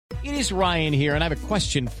It is Ryan here, and I have a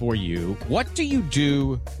question for you. What do you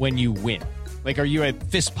do when you win? Like, are you a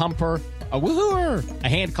fist pumper, a woohooer, a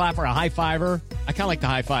hand clapper, a high fiver? I kind of like the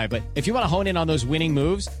high five, but if you want to hone in on those winning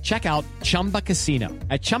moves, check out Chumba Casino.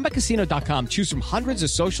 At ChumbaCasino.com, choose from hundreds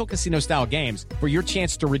of social casino-style games for your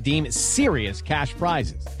chance to redeem serious cash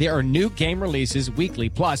prizes. There are new game releases weekly,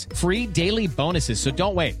 plus free daily bonuses. So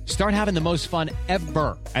don't wait. Start having the most fun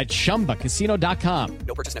ever at ChumbaCasino.com.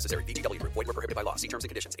 No purchase necessary. VGW Group. Void where prohibited by law. See terms and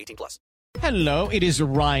conditions. 18+. Hello, it is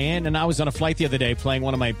Ryan, and I was on a flight the other day playing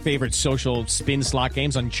one of my favorite social spin slot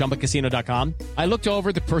games on ChumbaCasino.com. I looked over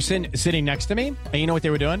at the person sitting next to me, and you know what they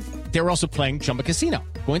were doing? They were also playing Chumba Casino.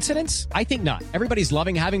 Coincidence? I think not. Everybody's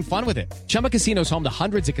loving having fun with it. Chumba Casino is home to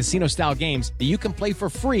hundreds of casino-style games that you can play for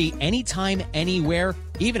free anytime, anywhere,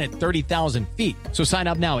 even at 30,000 feet. So sign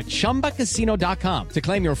up now at ChumbaCasino.com to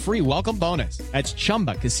claim your free welcome bonus. That's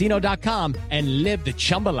ChumbaCasino.com and live the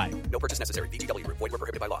Chumba life. No purchase necessary. VGW Group. Void where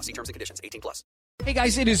prohibited by law. See terms and conditions. 18+. Hey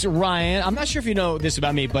guys, it is Ryan. I'm not sure if you know this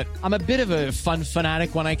about me, but I'm a bit of a fun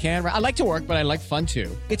fanatic when I can. I like to work, but I like fun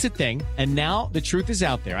too. It's a thing. And now the truth is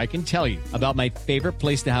out there. I can tell you about my favorite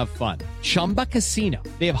place to have fun. Chumba Casino.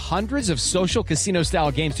 They have hundreds of social casino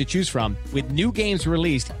style games to choose from with new games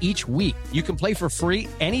released each week. You can play for free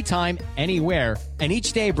anytime, anywhere. And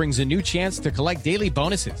each day brings a new chance to collect daily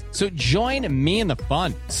bonuses. So join me in the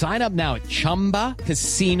fun. Sign up now at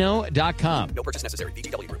ChumbaCasino.com. No purchase necessary.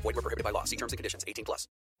 VGW Group. Void where prohibited by law. See terms and conditions. 18+.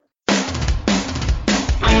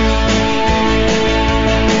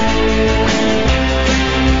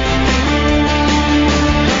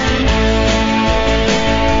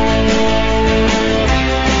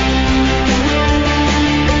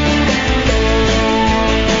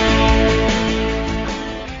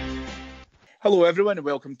 Hello everyone and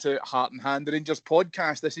welcome to Heart and Hand, the Rangers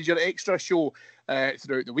podcast. This is your extra show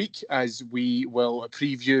throughout the week as we will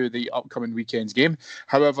preview the upcoming weekend's game.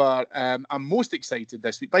 However, I'm most excited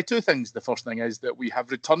this week by two things. The first thing is that we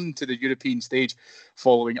have returned to the European stage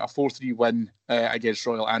following a 4-3 win against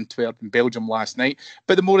Royal Antwerp in Belgium last night.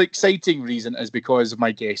 But the more exciting reason is because of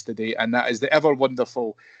my guest today, and that is the ever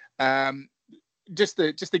wonderful just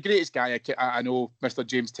the greatest guy I know, Mr.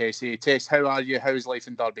 James Tessier. Tess, how are you? How's life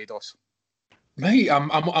in Barbados? Mate, I'm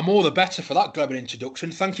all the better for that global introduction.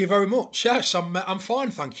 Thank you very much. Yes, I'm fine,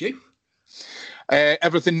 thank you.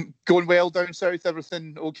 Everything going well down south?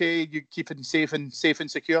 Everything okay? You keeping safe and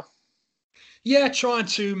secure? Yeah, trying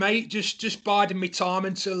to, mate. Just biding my time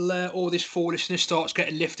until all this foolishness starts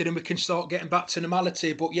getting lifted and we can start getting back to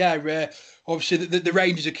normality. But yeah, obviously the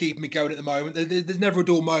Rangers are keeping me going at the moment. There's never a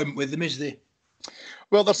dull moment with them, is there?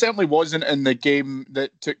 Well, there certainly wasn't in the game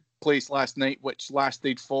that took place last night, which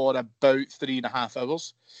lasted for about 3.5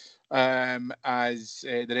 hours, as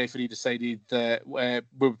the referee decided that we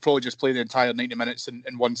would probably just play the entire 90 minutes in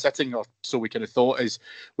one sitting, or so we kind of thought, as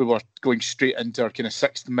we were going straight into our kind of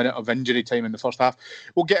 6th minute of injury time in the first half.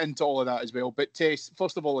 We'll get into all of that as well. But Tess,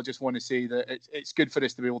 first of all, I just want to say that it's good for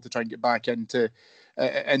us to be able to try and get back into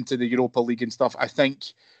the Europa League and stuff. I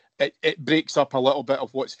think it breaks up a little bit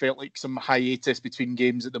of what's felt like some hiatus between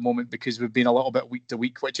games at the moment, because we've been a little bit week to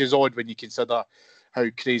week, which is odd when you consider how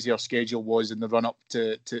crazy our schedule was in the run up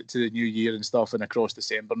to the new year and stuff, and across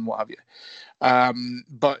December and what have you.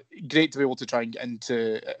 But great to be able to try and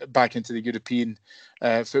get back into the European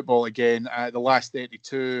football again. The last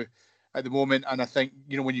 32 at the moment, and I think,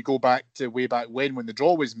 you know, when you go back to way back when the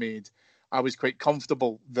draw was made, I was quite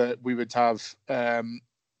comfortable that we would have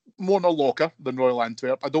more in our locker than Royal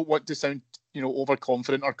Antwerp. I don't want to sound, you know,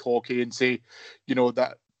 overconfident or cocky and say, you know,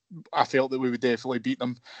 that I felt that we would definitely beat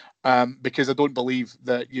them, because I don't believe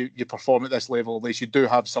that you perform at this level unless you do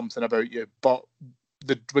have something about you. But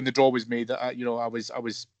when the draw was made, you know, I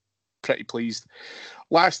was pretty pleased.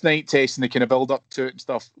 Last night, Tess, and the kind of build up to it and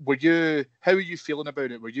stuff, how were you feeling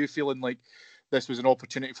about it? Were you feeling like this was an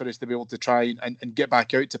opportunity for us to be able to try and get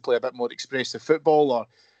back out to play a bit more expressive football, or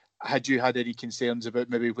had you had any concerns about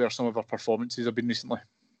maybe where some of our performances have been recently?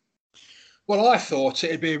 Well, I thought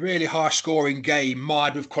it'd be a really high-scoring game,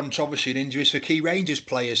 mired with controversy and injuries for key Rangers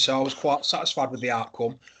players, so I was quite satisfied with the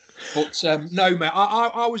outcome. But no, mate,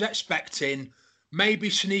 I was expecting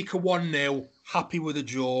maybe sneak a 1-0, happy with a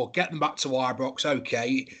draw, get them back to Ibrox.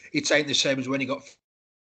 Okay, it ain't the same as when you got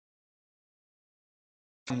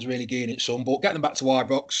fans really getting it some, but get them back to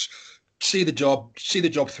Ibrox, see the job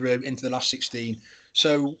through into the last 16.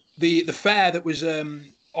 So the fare that was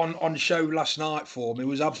on show last night for me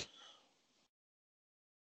was absolutely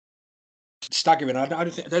staggering. I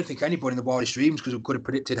don't think anybody in the wildest dreams could have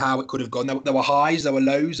predicted how it could have gone. There were highs, there were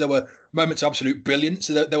lows, there were moments of absolute brilliance,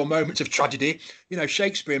 there were moments of tragedy. You know,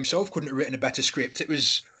 Shakespeare himself couldn't have written a better script. It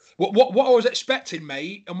was What I was expecting,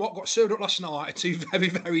 mate, and what got served up last night are two very,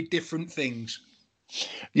 very different things.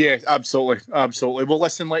 Yeah, absolutely. Well,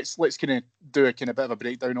 listen, let's kind of do a kind of bit of a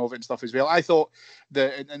breakdown of it and stuff as well. I thought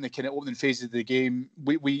that in the kind of opening phases of the game,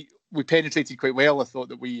 we penetrated quite well. I thought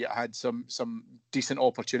that we had some decent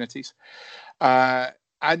opportunities.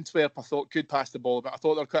 Antwerp, I thought, could pass the ball, but I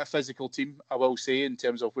thought they were quite a physical team, I will say, in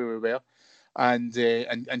terms of where we were, and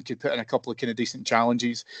could put in a couple of kind of decent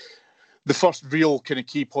challenges. The first real kind of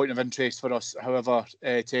key point of interest for us, however,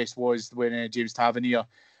 Tess, was when James Tavernier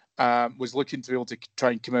was looking to be able to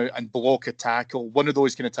try and come out and block a tackle. One of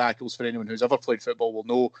those kind of tackles, for anyone who's ever played football will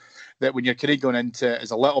know that when you're kind of going into it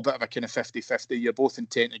as a little bit of a kind of 50-50, you're both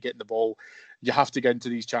intent of getting the ball. You have to get into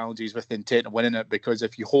these challenges with the intent of winning it, because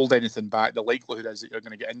if you hold anything back, the likelihood is that you're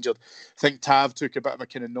going to get injured. I think Tav took a bit of a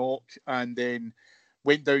kind of knock and then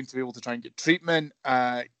went down to be able to try and get treatment,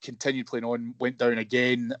 continued playing on, went down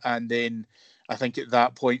again, and then I think at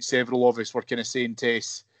that point several of us were kind of saying,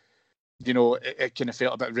 Tess, you know, it kind of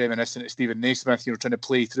felt a bit reminiscent of Stephen Naismith, you know, trying to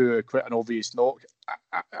play through quite an obvious knock.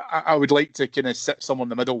 I would like to kind of sit somewhere in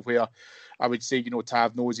the middle where I would say, you know,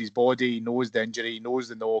 Tav knows his body, knows the injury, knows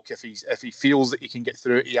the knock. If he feels that he can get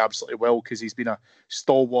through it, he absolutely will, because he's been a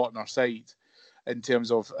stalwart on our side in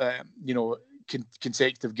terms of, you know,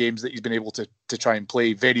 consecutive games that he's been able to try and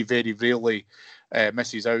play. Very, very rarely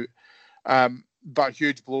misses out. But a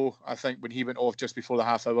huge blow, I think, when he went off just before the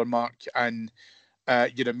half-hour mark, and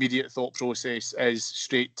your immediate thought process is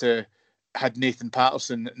straight to, had Nathan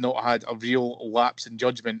Patterson not had a real lapse in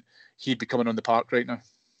judgment, he'd be coming on the park right now.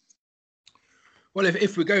 Well,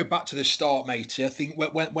 if we go back to the start, matey, I think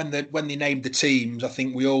when they named the teams, I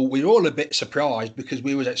think we were all a bit surprised, because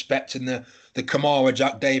we was expecting the Kamara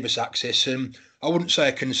Jack Davis axis, and I wouldn't say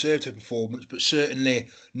a conservative performance, but certainly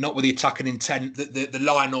not with the attacking intent that the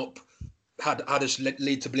lineup had us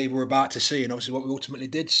lead to believe we were about to see, and obviously what we ultimately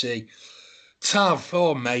did see. Tav,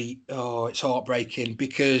 it's heartbreaking,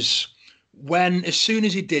 because as soon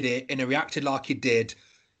as he did it and he reacted like he did,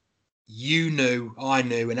 you knew, I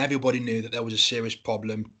knew, and everybody knew that there was a serious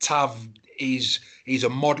problem. Tav he's a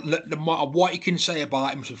model. No matter what you can say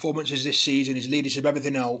about him, his performances this season, his leadership,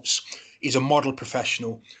 everything else, he's a model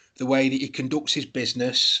professional. The way that he conducts his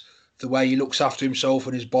business, the way he looks after himself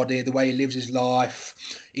and his body, the way he lives his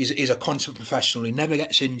life, he's a constant professional. He never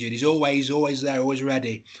gets injured. He's always there, always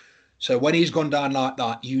ready. So when he's gone down like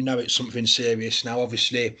that, you know it's something serious. Now,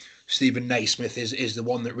 obviously, Stephen Naismith is the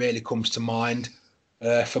one that really comes to mind.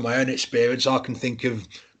 From my own experience, I can think of,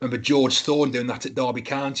 remember George Thorne doing that at Derby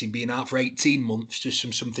County, being out for 18 months, just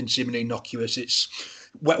from something similarly innocuous. It's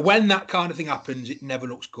when that kind of thing happens, it never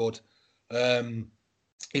looks good.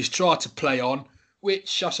 He's tried to play on,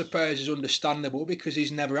 which I suppose is understandable, because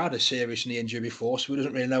he's never had a serious knee injury before, so he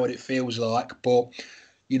doesn't really know what it feels like. But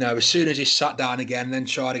you know, as soon as he sat down again, then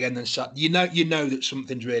tried again, then sat, you know that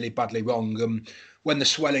something's really badly wrong. When the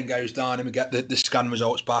swelling goes down and we get the scan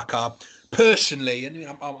results back, personally, and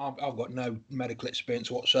I've got no medical experience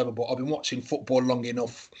whatsoever, but I've been watching football long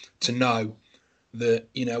enough to know that,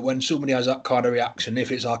 you know, when somebody has that kind of reaction, if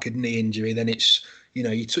it's like a knee injury, then it's, you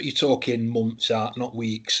know, you're talking months out, not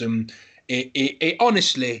weeks. And it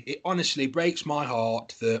honestly breaks my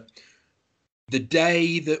heart that the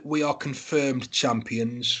day that we are confirmed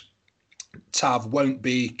champions, Tav won't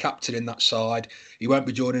be captain in that side. He won't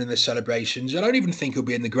be joining in the celebrations. I don't even think he'll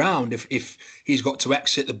be in the ground if he's got to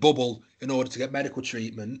exit the bubble in order to get medical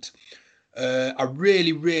treatment. I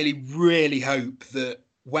really, really, really hope that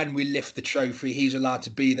when we lift the trophy, he's allowed to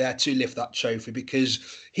be there to lift that trophy, because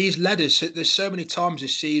he's led us. There's so many times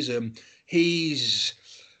this season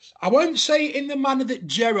I won't say in the manner that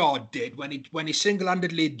Gerrard did when he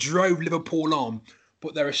single-handedly drove Liverpool on,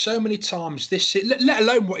 but there are so many times this, let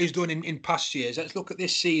alone what he's done in past years. Let's look at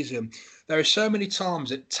this season. There are so many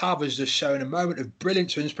times that Tav has just shown a moment of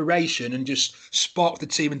brilliance or inspiration and just sparked the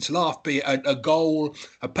team into life, be it a goal,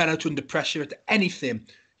 a penalty under pressure, anything.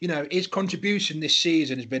 You know, his contribution this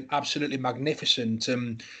season has been absolutely magnificent.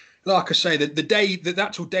 Like I say, the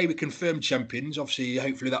actual day we confirmed champions, obviously,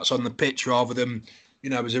 hopefully that's on the pitch rather than, you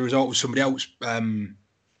know, as a result of somebody else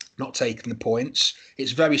not taking the points.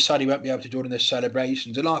 It's very sad he won't be able to join in the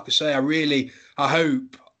celebrations. And like I say, I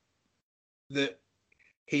hope that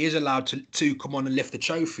he is allowed to come on and lift the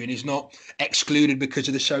trophy, and he's not excluded because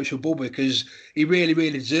of the social bubble, because he really,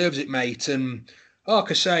 really deserves it, mate. And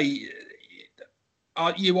like I say,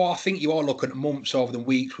 I think you are looking at months rather than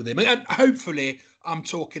weeks with him. And hopefully, I'm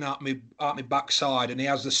talking out my backside, and he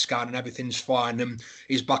has the scan and everything's fine, and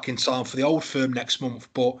he's back in time for the Old Firm next month.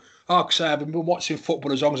 But like I say, I've been watching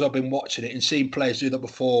football as long as I've been watching it, and seeing players do that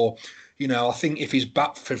before, I think if he's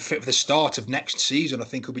back fit for the start of next season, I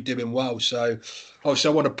think he'll be doing well. So, obviously,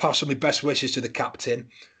 I want to pass on my best wishes to the captain.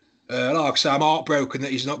 Like I say, I'm heartbroken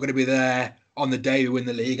that he's not going to be there on the day we win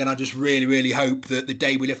the league, and I just really, really hope that the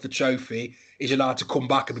day we lift the trophy, he's allowed to come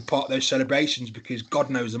back and be part of those celebrations, because God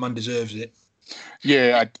knows the man deserves it.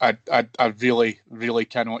 Yeah, I really, really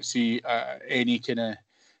cannot see any kind of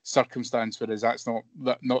circumstance where that's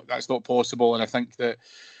not possible. And I think that,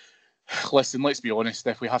 listen, let's be honest,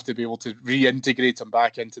 if we have to be able to reintegrate him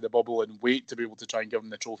back into the bubble and wait to be able to try and give him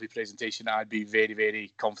the trophy presentation, I'd be very,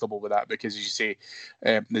 very comfortable with that, because, as you say,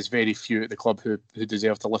 there's very few at the club who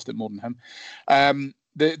deserve to lift it more than him.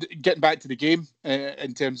 Getting back to the game,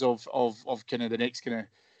 in terms of kind of the next kind of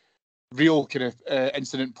real kind of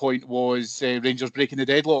incident point, was Rangers breaking the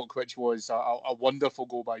deadlock, which was a wonderful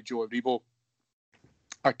goal by Joe Aribo.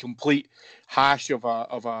 A complete hash of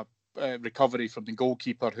a recovery from the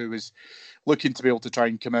goalkeeper, who was looking to be able to try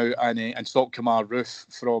and come out and stop Kemar Roofe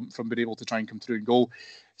from being able to try and come through and goal.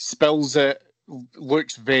 Spills it,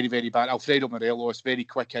 looks very, very bad. Alfredo Morelos very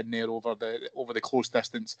quick in there over the close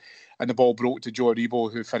distance, and the ball broke to Joe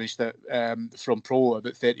Aribo, who finished it from pro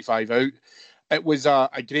about 35 out. It was a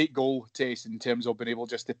great goal, Tess, in terms of being able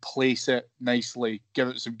just to place it nicely, give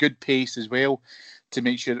it some good pace as well, to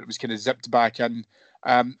make sure it was kind of zipped back in.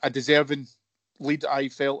 A deserving lead, I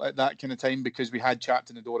felt, at that kind of time, because we had chapped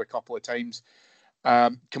in the door a couple of times.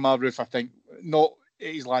 Kemar Roofe, I think, not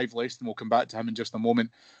at his live list, and we'll come back to him in just a moment.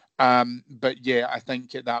 But yeah, I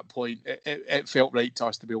think at that point, it felt right to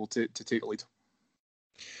us to be able to take the lead.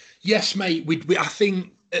 Yes, mate. I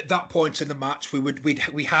think at that point in the match,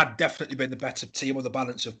 we had definitely been the better team with the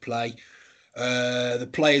balance of play. The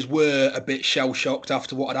players were a bit shell-shocked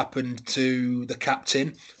after what had happened to the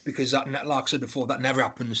captain, because that, like I said before, that never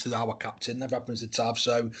happens to our captain, never happens to Tav.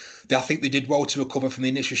 So I think they did well to recover from the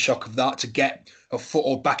initial shock of that, to get a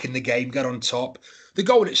foothold back in the game, get on top. The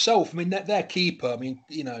goal itself, I mean, their keeper, I mean,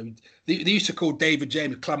 they used to call David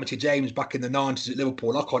James Calamity James back in the 90s at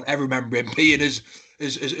Liverpool. I can't ever remember him being as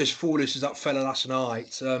foolish as that fella last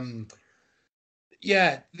night.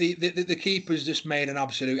 The keeper's just made an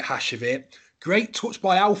absolute hash of it. Great touch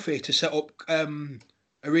by Alfie to set up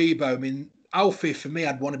Aribo. I mean, Alfie, for me,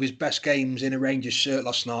 had one of his best games in a Rangers shirt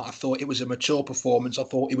last night. I thought it was a mature performance. I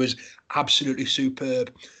thought it was absolutely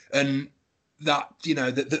superb. And that,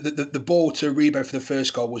 the ball to Aribo for the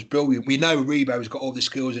first goal was brilliant. We know Aribo's got all the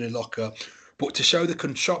skills in his locker, but to show the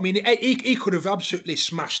control, I mean, he could have absolutely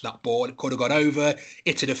smashed that ball. It could have gone over,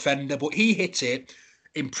 hit a defender, but he hit it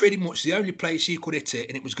in pretty much the only place he could hit it,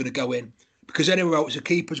 and it was going to go in. Because anywhere else, the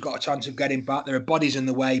keeper's got a chance of getting back. There are bodies in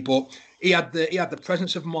the way, but he had the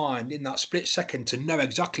presence of mind in that split second to know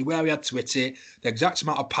exactly where he had to hit it, the exact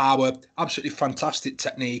amount of power, absolutely fantastic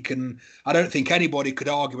technique. And I don't think anybody could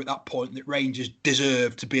argue at that point that Rangers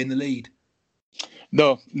deserved to be in the lead.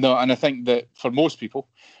 No, and I think that for most people,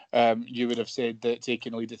 you would have said that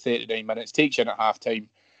taking a lead at 39 minutes takes you in at half-time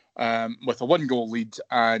with a one-goal lead,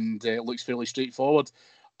 and it looks fairly straightforward.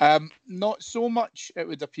 Not so much, it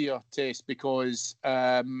would appear, Tess, because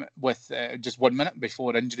with just 1 minute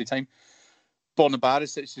before injury time, Borna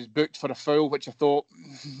Barisic is booked for a foul, which I thought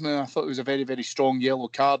it was a very, very strong yellow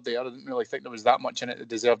card there. I didn't really think there was that much in it that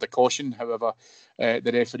deserved a caution. However,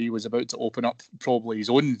 the referee was about to open up probably his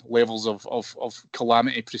own levels of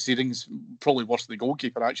calamity proceedings, probably worse than the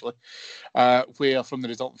goalkeeper, actually, where from the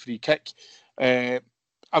resultant free kick,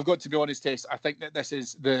 I've got to be honest, Tess, I think that this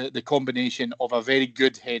is the combination of a very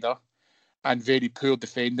good header and very poor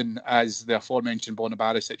defending, as the aforementioned Borna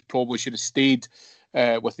Barisic probably should have stayed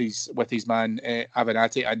with his man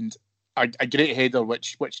Avenatti, and a great header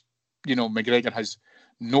which McGregor has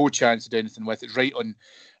no chance to do anything with. It's right on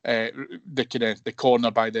the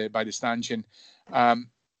corner by the stanchion.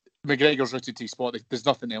 McGregor's rooted to his spot. There's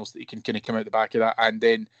nothing else that he can kind of come out the back of that, and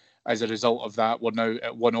then as a result of that, we're now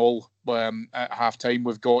at 1-1 at half-time.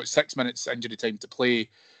 We've got 6 minutes injury time to play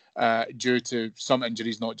due to some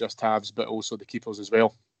injuries, not just Tav's, but also the keepers as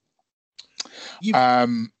well.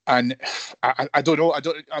 And I don't know.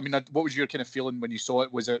 What was your kind of feeling when you saw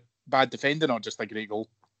it? Was it bad defending or just a great goal?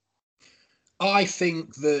 I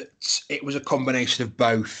think that it was a combination of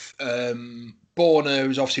both. Borna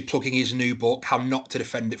was obviously plugging his new book, how not to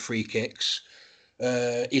defend at free kicks.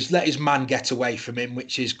 He's let his man get away from him,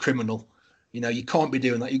 which is criminal. You can't be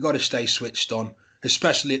doing that. You've got to stay switched on,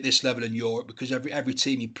 especially at this level in Europe, because every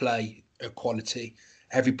team you play are quality.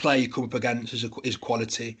 Every player you come up against is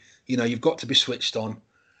quality. You've got to be switched on.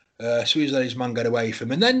 So he's let his man get away from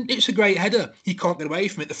him. And then it's a great header. He can't get away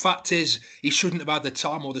from it. The fact is, he shouldn't have had the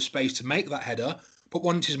time or the space to make that header. But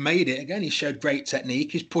once he's made it, again, he showed great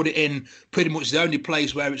technique. He's put it in pretty much the only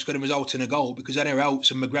place where it's going to result in a goal, because anywhere else,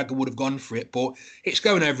 and McGregor would have gone for it. But it's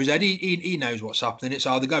going over his head. He knows what's happening. It's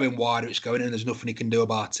either going wide or it's going in, and there's nothing he can do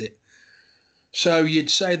about it. So you'd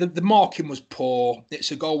say that the marking was poor.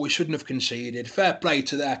 It's a goal we shouldn't have conceded. Fair play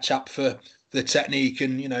to their chap for the technique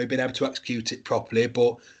and, being able to execute it properly.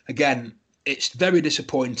 But again, it's very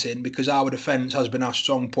disappointing because our defence has been our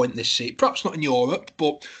strong point this season. Perhaps not in Europe,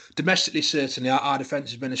 but domestically, certainly, our defence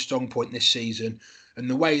has been a strong point this season. And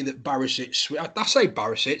the way that Barisic, I say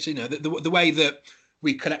Barisic, the way that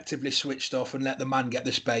we collectively switched off and let the man get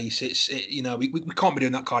the space, we can't be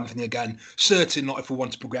doing that kind of thing again. Certainly not if we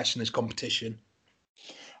want to progress in this competition.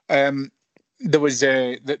 There was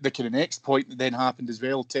the kind of next point that then happened as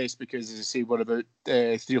well, Tess, because as I say, we're about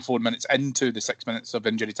 3 or 4 minutes into the 6 minutes of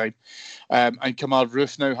injury time. And Kemar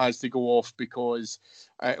Roofe now has to go off because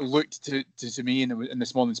it looked to me in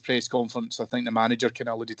this morning's press conference, I think the manager kind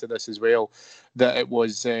of alluded to this as well, that it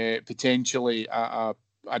was potentially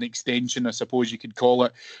an extension, I suppose you could call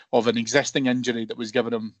it, of an existing injury that was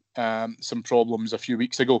giving him some problems a few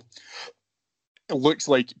weeks ago. It looks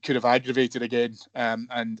like it could have aggravated again,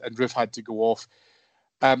 and Roofe had to go off.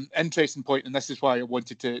 Interesting point, and this is why I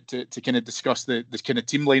wanted to kind of discuss the kind of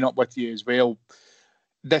team lineup with you as well.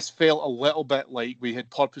 This felt a little bit like we had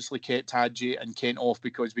purposely kept Hadji and Kent off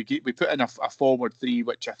because we put in a forward three,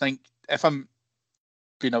 which I think, if I'm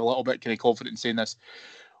being a little bit kind of confident in saying this,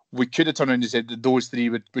 we could have turned around and said that those three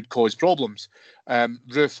would cause problems.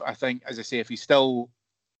 Roofe, I think, as I say, if he's still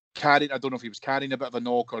carrying, I don't know if he was carrying a bit of a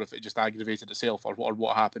knock or if it just aggravated itself or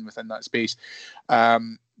what happened within that space,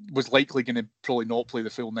 was likely going to probably not play the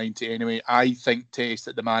full 90 anyway. I think, Tess,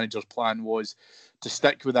 that the manager's plan was to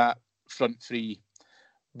stick with that front three,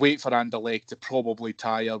 wait for Anderlecht to probably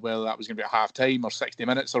tire, whether that was going to be at half time or 60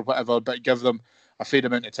 minutes or whatever, but give them a fair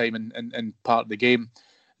amount of time in part of the game,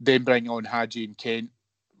 then bring on Hadji and Kent,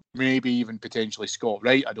 maybe even potentially Scott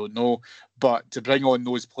Wright, I don't know. But to bring on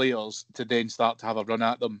those players to then start to have a run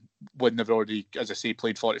at them when they've already, as I say,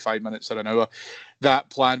 played 45 minutes or an hour, that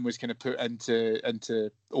plan was kind of put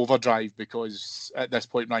into overdrive because at this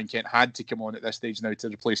point Ryan Kent had to come on at this stage now to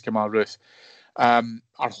replace Kemar Roofe.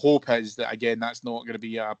 Our hope is that, again, that's not going to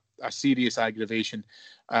be a serious aggravation.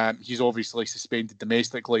 He's obviously suspended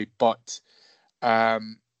domestically, but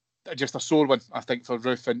just a sore one, I think, for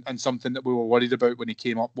Roofe, and something that we were worried about when he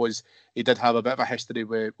came up was he did have a bit of a history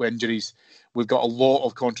with injuries. We've got a lot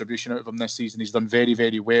of contribution out of him this season. He's done very,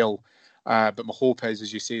 very well. But my hope is,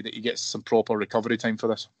 as you say, that he gets some proper recovery time for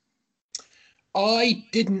this. I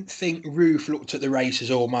didn't think Roofe looked at the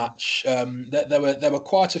races all match. There were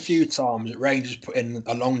quite a few times that Rangers put in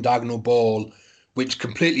a long diagonal ball, which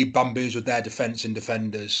completely bamboozled their defence and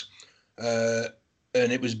defenders.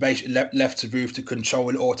 And it was basically left to Roofe to control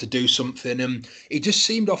it or to do something. And he just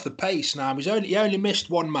seemed off the pace now. He only missed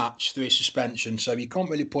one match through his suspension, so you can't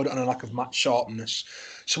really put it on a lack of match sharpness.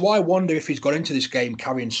 So I wonder if he's got into this game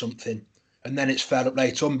carrying something and then it's fell up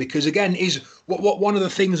later on. Because, again, one of the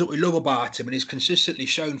things that we love about him and he's consistently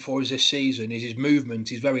shown for us this season is his movement.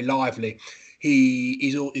 He's very lively.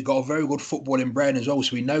 He's got a very good footballing brain as well,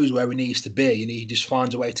 so he knows where he needs to be and he just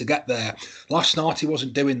finds a way to get there. Last night he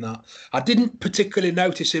wasn't doing that. I didn't particularly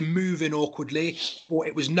notice him moving awkwardly, but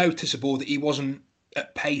it was noticeable that he wasn't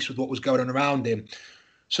at pace with what was going on around him.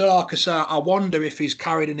 So, like I say, I wonder if he's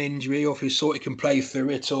carried an injury or if he's thought he can play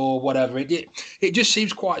through it or whatever. It just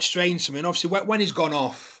seems quite strange to me. And obviously, when he's gone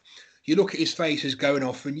off, you look at his face as going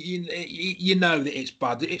off and you know that it's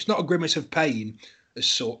bad. It's not a grimace of pain as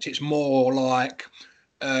such. It's more like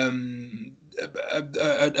a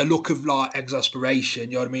look of like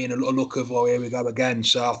exasperation, you know what I mean? A look of, oh, here we go again.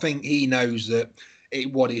 So I think he knows that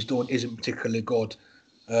what he's done isn't particularly good.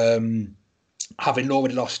 Having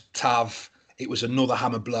already lost Tav, it was another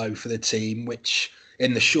hammer blow for the team, which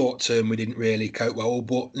in the short term we didn't really cope well.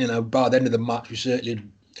 But by the end of the match, we'd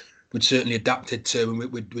certainly adapted to,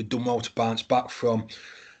 and we'd done well to bounce back from.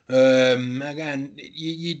 Again,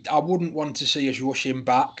 I wouldn't want to see us rushing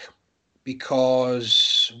back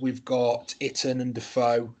because we've got Itten and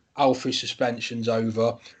Defoe. Alfie's suspension's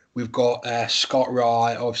over. We've got Scott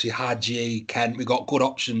Wright, obviously Hadji, Kent. We've got good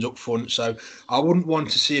options up front. So I wouldn't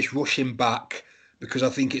want to see us rushing back because I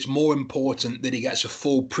think it's more important that he gets a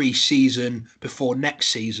full pre-season before next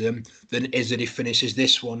season than it is that he finishes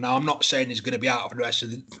this one. Now, I'm not saying he's going to be out for the rest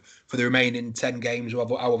of for the remaining 10 games or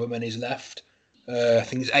however many is left. I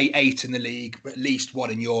think it's eight in the league, but at least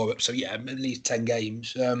one in Europe. So, yeah, at least 10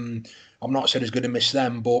 games. I'm not saying he's going to miss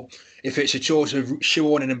them, but if it's a choice of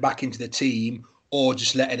shoehorning him back into the team or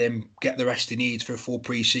just letting him get the rest he needs for a full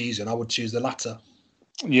pre-season, I would choose the latter.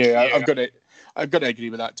 Yeah, I've got to agree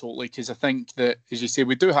with that totally, because I think that, as you say,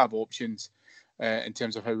 we do have options in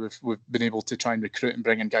terms of how we've been able to try and recruit and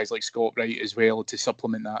bring in guys like Scott Wright as well to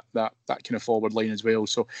supplement that kind of forward line as well.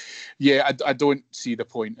 So, yeah, I don't see the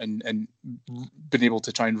point in being able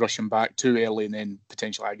to try and rush him back too early and then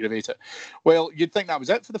potentially aggravate it. Well, you'd think that was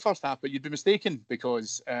it for the first half, but you'd be mistaken,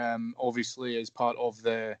 because obviously as part of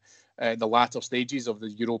the latter stages of the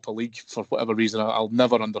Europa League, for whatever reason I'll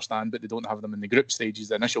never understand, but they don't have them in the group stages,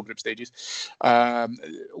 the initial group stages.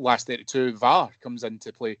 Last 32, VAR comes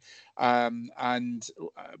into play, and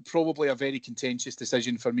probably a very contentious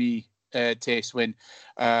decision for me, Tess, when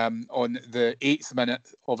on the 8th minute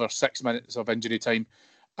over 6 minutes of injury time,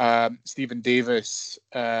 Stephen Davis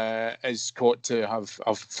is caught to have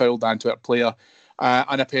fouled the Antwerp player,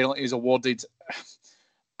 and a penalty is awarded.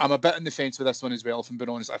 I'm a bit on the fence with this one as well, if I'm being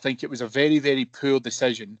honest. I think it was a very, very poor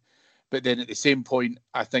decision. But then at the same point,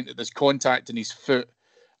 I think that there's contact in his foot.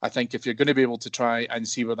 I think if you're going to be able to try and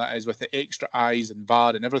see where that is with the extra eyes and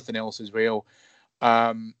VAR and everything else as well,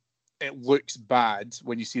 it looks bad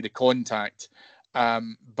when you see the contact.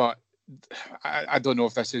 But I don't know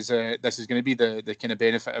if this is going to be the kind of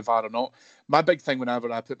benefit of VAR or not. My big thing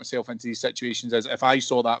whenever I put myself into these situations is, if I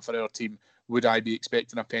saw that for our team, would I be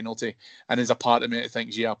expecting a penalty? And there's a part of me that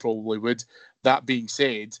thinks, yeah, I probably would. That being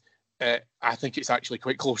said, I think it's actually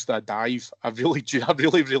quite close to a dive. I really do. I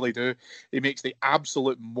really, really do. He makes the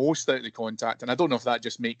absolute most out of the contact. And I don't know if that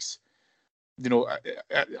just makes, I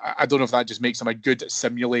don't know if that just makes him a good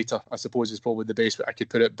simulator, I suppose is probably the best way I could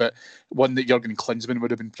put it. But one that Jurgen Klinsmann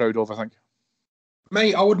would have been proud of, I think.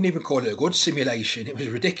 Mate, I wouldn't even call it a good simulation. It was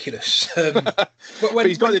ridiculous. But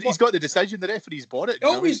he's got the decision. The referee's bought it.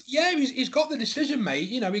 He's got the decision, mate.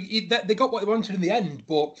 They got what they wanted in the end.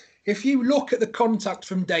 But if you look at the contact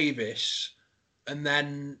from Davis and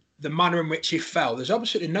then the manner in which he fell, there's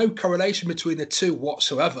absolutely no correlation between the two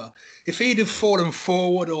whatsoever. If he'd have fallen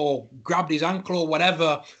forward or grabbed his ankle or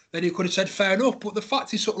whatever, then he could have said fair enough. But the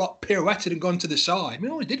fact he sort of like pirouetted and gone to the side, I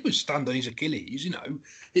mean, all he did was stand on his Achilles.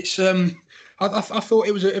 It's I thought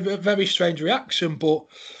it was a very strange reaction, but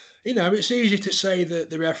it's easy to say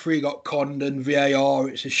that the referee got conned and VAR,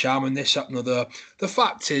 it's a sham and this, that and other. The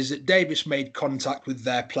fact is that Davis made contact with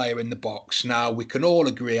their player in the box. Now, we can all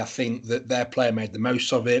agree, I think, that their player made the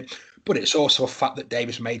most of it, but it's also a fact that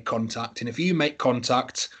Davis made contact. And if you make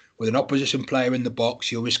contact with an opposition player in the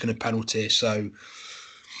box, you're risking a penalty. So,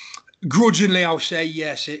 grudgingly, I'll say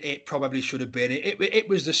yes, it probably should have been. It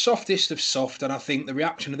was the softest of soft, and I think the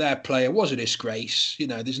reaction of their player was a disgrace.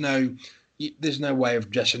 There's no way of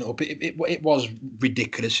dressing it up. It was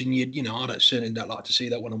ridiculous, and I certainly don't like to see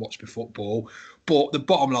that when I watch the football. But the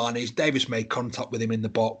bottom line is, Davis made contact with him in the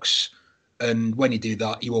box, and when you do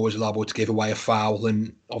that, you're always liable to give away a foul,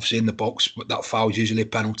 and obviously in the box, but that foul is usually a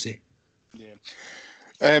penalty. Yeah.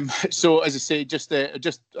 So, as I say, just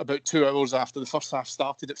about 2 hours after the first half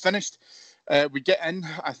started, it finished. We get in,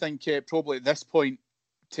 I think, probably at this point,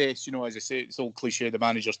 Tess, as I say, it's old cliche, the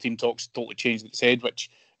manager's team talks totally changed its head, which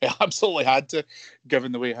it absolutely had to,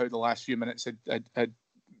 given the way how the last few minutes had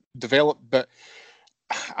developed. But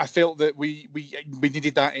I felt that we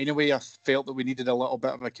needed that anyway. I felt that we needed a little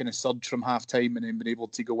bit of a kind of surge from half-time and then been able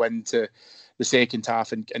to go into the second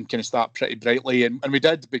half and kind of start pretty brightly. And we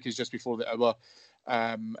did, because just before the hour,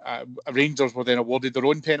 Rangers were then awarded their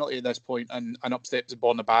own penalty at this point, and up steps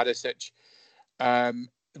Borna Barisic.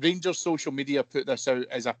 Rangers social media put this out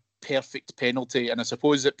as a perfect penalty, and I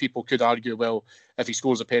suppose that people could argue, well, if he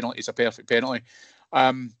scores a penalty, it's a perfect penalty.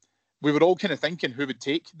 We were all kind of thinking who would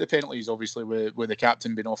take the penalties, obviously, with the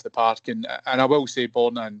captain being off the park. And I will say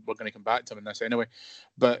Borna, and we're going to come back to him in this anyway,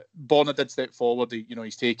 but Borna did step forward.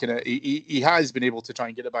 He's taken it. He has been able to try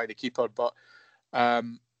and get it by the keeper, but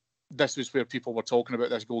this was where people were talking about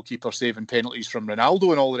this goalkeeper saving penalties from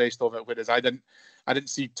Ronaldo and all the rest of it, whereas I didn't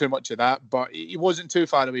see too much of that, but he wasn't too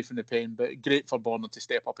far away from the pen. But great for Borna to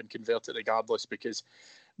step up and convert it regardless, because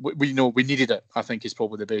we know we needed it, I think is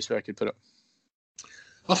probably the best way I could put it.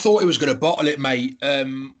 I thought he was going to bottle it, mate.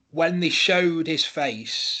 When they showed his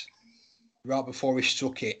face right before he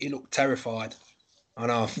struck it, he looked terrified. And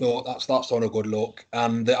I thought that's not a good look.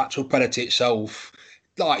 And the actual penalty itself,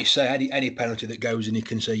 like you say, any penalty that goes in, you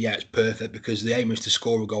can say, yeah, it's perfect, because the aim is to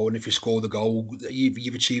score a goal. And if you score the goal,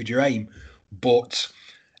 you've achieved your aim. But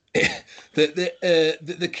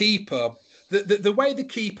the keeper, the way the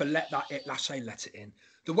keeper let it in,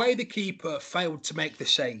 the way the keeper failed to make the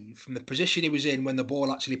save from the position he was in when the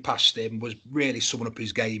ball actually passed him was really summing up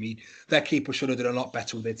his game. Their keeper should have done a lot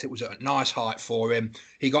better with it. It was at a nice height for him.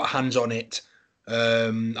 He got hands on it.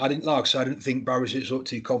 I didn't think Barisic looked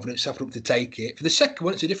too confident, stepping up to take it. For the second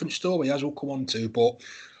one, it's a different story, as we'll come on to. But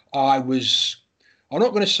I was I'm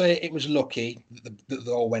not going to say it was lucky that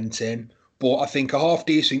they all went in, but I think a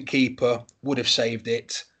half-decent keeper would have saved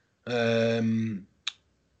it. It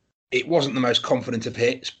wasn't the most confident of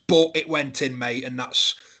hits, but it went in, mate, and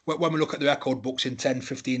that's... When we look at the record books in 10,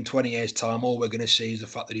 15, 20 years' time, all we're going to see is the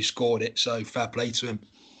fact that he scored it, so fair play to him.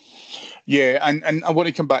 Yeah, and I want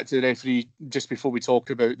to come back to the referee just before we talk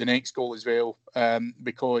about the next goal as well,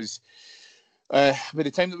 because by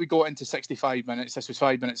the time that we got into 65 minutes, this was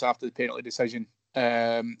 5 minutes after the penalty decision,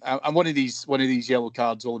 and one of these yellow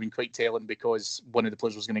cards will have been quite telling because one of the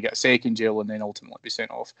players was going to get a second yellow and then ultimately be sent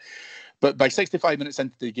off. But by 65 minutes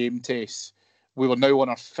into the game, Tess, we were now on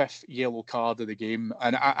our 5th yellow card of the game,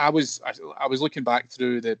 and I was looking back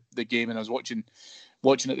through the game, and I was watching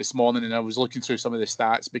it this morning, and I was looking through some of the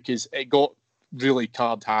stats because it got really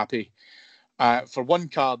card happy for one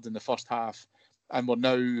card in the first half, and we're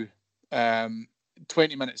now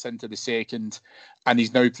 20 minutes into the second, and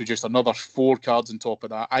he's now produced another 4 cards on top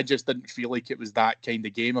of that. I just didn't feel like it was that kind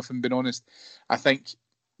of game, if I'm being honest. I think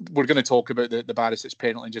we're going to talk about the Barisic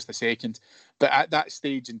penalty in just a second, but at that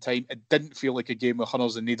stage in time, it didn't feel like a game with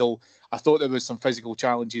hunters and needle. I thought there was some physical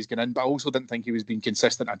challenges going in, but I also didn't think he was being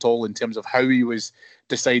consistent at all in terms of how he was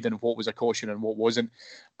deciding what was a caution and what wasn't.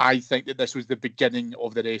 I think that this was the beginning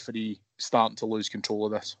of the referee starting to lose control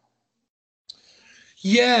of this.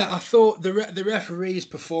 Yeah, I thought the referee's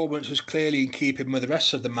performance was clearly in keeping with the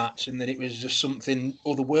rest of the match, and that it was just something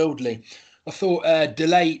otherworldly. I thought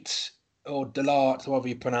Delate, or Delart, however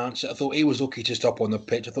you pronounce it, I thought he was lucky to stop on the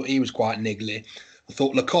pitch. I thought he was quite niggly. I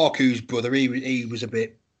thought Lukaku's brother, he was a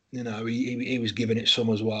bit, he was giving it some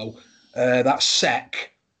as well. That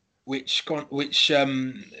Sek, which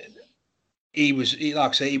he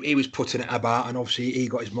was putting it about, and obviously he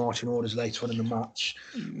got his marching orders later on in the match.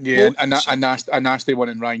 Yeah, but, a nasty one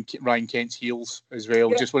in Ryan Kent's heels as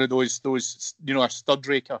well. Yeah. Just one of those, a stud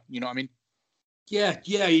raker. You know what I mean? Yeah.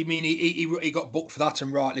 I mean, he got booked for that,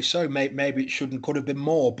 and rightly so. Maybe it could have been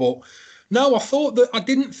more, but no, I thought that I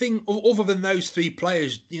didn't think, other than those 3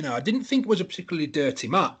 players, I didn't think it was a particularly dirty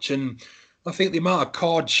match, and I think the amount of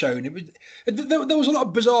cards shown, there was a lot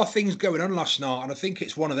of bizarre things going on last night, and I think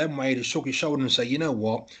it's one of them where he just shrug his shoulder and say, you know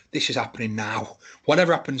what, this is happening now.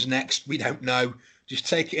 Whatever happens next, we don't know. Just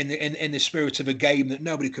take it in the spirit of a game that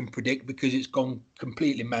nobody can predict because it's gone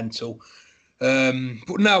completely mental.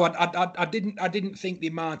 But no, I didn't think the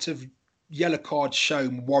amount of yellow cards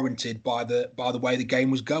shown warranted by the way the game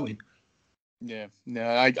was going. Yeah, no,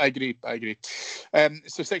 I agree.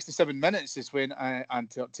 So 67 minutes is when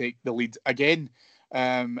Antwerp take the lead again.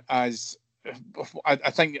 As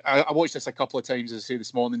I think I watched this a couple of times, as I say,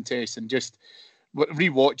 this morning, Tess, and just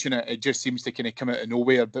rewatching it, it just seems to kind of come out of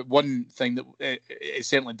nowhere. But one thing that it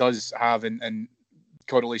certainly does have in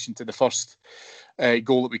correlation to the first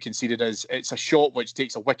goal that we conceded is it's a shot which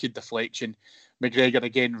takes a wicked deflection. McGregor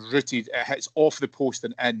again rooted, it hits off the post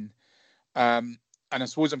and in. And I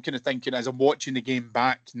suppose I'm kind of thinking, as I'm watching the game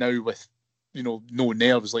back now with, no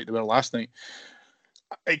nerves like they were last night,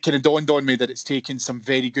 it kind of dawned on me that it's taken some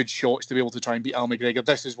very good shots to be able to try and beat Al McGregor.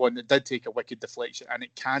 This is one that did take a wicked deflection, and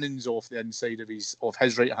it cannons off the inside of his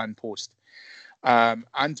right hand post.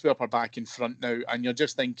 Antwerp are back in front now, and you're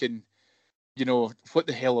just thinking, what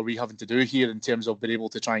the hell are we having to do here in terms of being able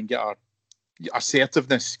to try and get our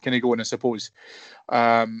assertiveness kind of going, I suppose.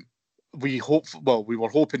 We were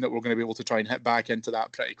hoping that we were going to be able to try and hit back into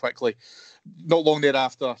that pretty quickly. Not long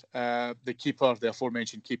thereafter, the keeper, the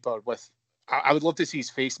aforementioned keeper, I would love to see his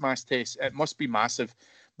face mask test. It must be massive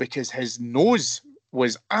because his nose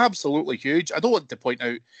was absolutely huge. I don't want to point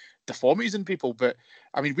out deformities in people, but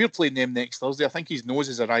I mean, we're playing them next Thursday. I think his nose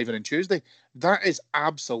is arriving on Tuesday. That is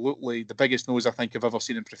absolutely the biggest nose I think I've ever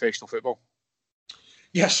seen in professional football.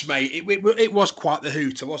 Yes, mate. It was quite the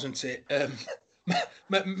hooter, wasn't it?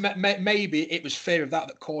 Maybe it was fear of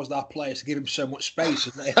that caused our players to give him so much space,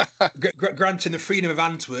 granting the freedom of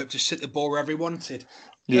Antwerp to sit the ball wherever he wanted.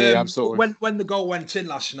 Yeah, absolutely. When the goal went in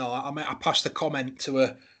last night, I passed a comment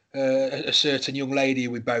to a certain young lady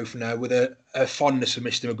we both know with a fondness for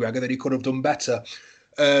Mr. McGregor that he could have done better.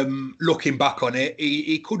 Looking back on it,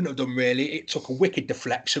 he couldn't have done really. It took a wicked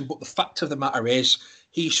deflection, but the fact of the matter is,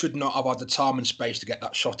 he should not have had the time and space to get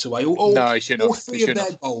that shot away. No, he shouldn't. All 3 of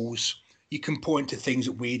their goals, you can point to things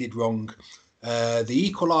that we did wrong.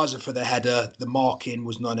 The equaliser for the header, the marking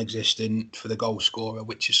was non-existent for the goal scorer,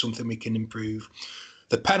 which is something we can improve.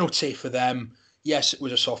 The penalty for them, yes, it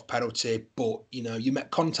was a soft penalty, but you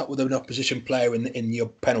met contact with an opposition player in your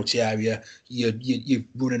penalty area. You're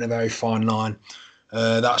running a very fine line.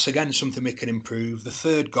 That's again something we can improve. The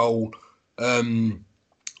third goal,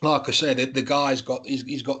 like I said, the guy's got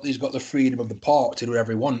he's got the freedom of the park to do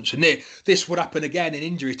whatever he wants, and this would happen again in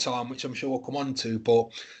injury time, which I'm sure we'll come on to. But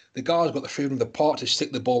the guy's got the freedom of the park to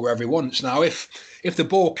stick the ball wherever he wants. Now, if the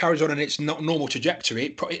ball carries on in its not normal trajectory,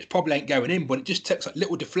 it probably ain't going in, but it just takes that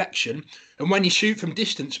little deflection. And when you shoot from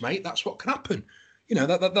distance, mate, that's what can happen. You know,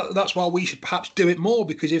 that's why we should perhaps do it more,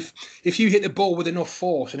 because if you hit the ball with enough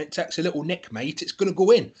force and it takes a little nick, mate, it's going to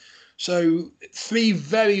go in. So 3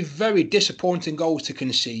 very, very disappointing goals to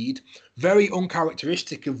concede, very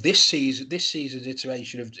uncharacteristic of this season's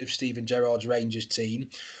iteration of Steven Gerrard's Rangers team.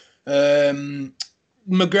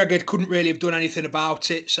 McGregor couldn't really have done anything about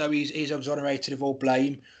it, so he's exonerated of all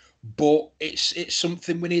blame. But it's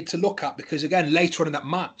something we need to look at, because again, later on in that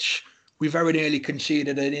match, we very nearly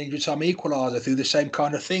conceded an injury time equaliser through the same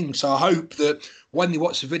kind of thing. So I hope that when they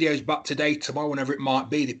watch the videos back today, tomorrow, whenever it might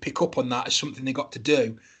be, they pick up on that as something they got to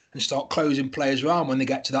do and start closing players around when they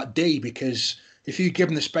get to that D, because if you give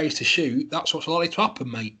them the space to shoot, that's what's likely to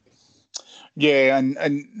happen, mate. Yeah,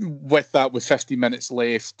 and with that, with 50 minutes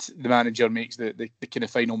left, the manager makes the kind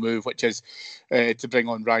of final move, which is to bring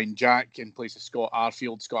on Ryan Jack in place of Scott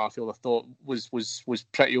Arfield. Scott Arfield, I thought, was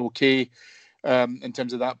pretty okay in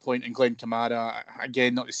terms of that point. And Glenn Kamara,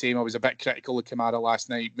 again, not the same. I was a bit critical of Kamara last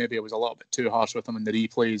night. Maybe I was a little bit too harsh with him in the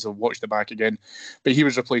replays. I've watched it back again. But he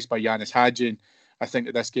was replaced by Yanis Hadji. I think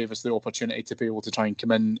that this gave us the opportunity to be able to try and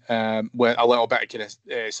come in with a little bit of kind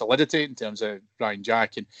of solidity in terms of Ryan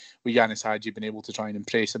Jack, and with Yanis Hadji being able to try and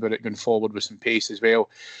impress about it going forward with some pace as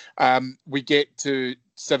well. We get to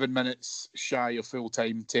 7 minutes shy of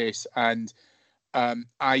full-time, Tess, and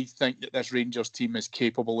I think that this Rangers team is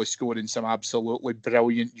capable of scoring some absolutely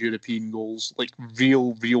brilliant European goals, like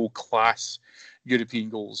real class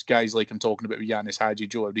European goals. Guys like I'm talking about with Yanis Hadji,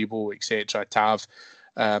 Joe Aribo, etc., Tav.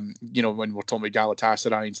 When we're talking about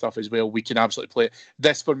Galatasaray and stuff as well, we can absolutely play it.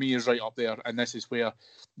 This for me is right up there, and this is where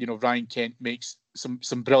Ryan Kent makes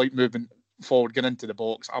some brilliant movement forward, getting into the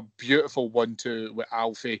box. A beautiful 1-2 with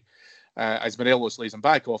Alfie as Morelos lays him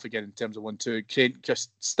back off again in terms of 1-2. Kent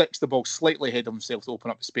just sticks the ball slightly ahead of himself to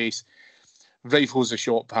open up the space, rifles the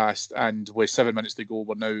shot past, and with 7 minutes to go,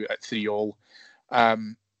 we're now at 3-3.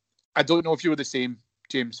 I don't know if you were the same,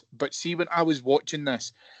 James, but see, when I was watching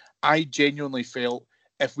this, I genuinely felt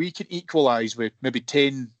if we can equalise with maybe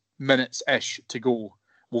 10 minutes-ish to go,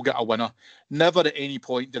 we'll get a winner. Never at any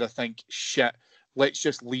point did I think, shit, let's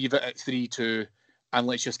just leave it at 3-2 and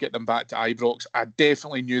let's just get them back to Ibrox. I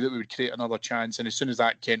definitely knew that we would create another chance, and as soon as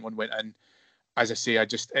that Kent one went in, as I say,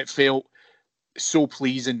 it felt so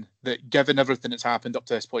pleasing that given everything that's happened up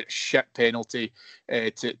to this point, a shit penalty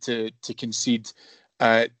to concede,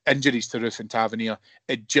 injuries to Roof and Tavernier,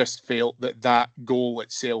 it just felt that goal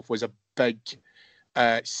itself was a big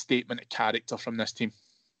statement of character from this team.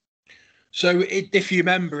 So if you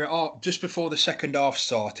remember, just before the second half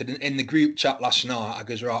started, in the group chat last night, I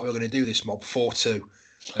goes, right, we're going to do this mob 4-2.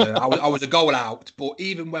 I was a goal out, but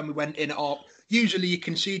even when we went in usually you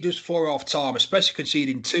concede just 4 half time, especially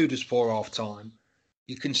conceding 2 just 4 half time.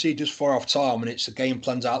 You concede just 4 half time, and it's the game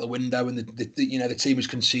plan's out the window, and the team who's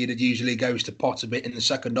conceded usually goes to pot a bit in the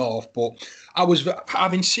second half. But I was,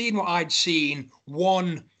 having seen what I'd seen,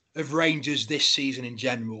 1 of Rangers this season in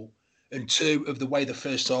general, and 2 of the way the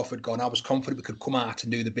first half had gone, I was confident we could come out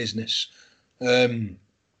and do the business.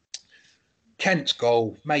 Kent's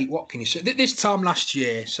goal, mate, what can you say? This time last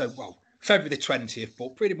year, February the 20th,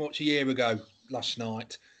 but pretty much a year ago last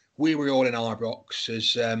night, we were all in Ibrox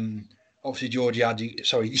as obviously Georgie Hadji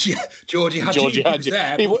was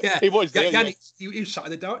there. He was there. He was sat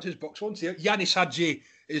in the director's box, wasn't he? Yanis Hadji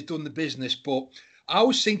has done the business, but I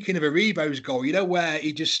was thinking of Aribo's goal, where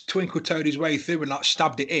he just twinkle-toed his way through and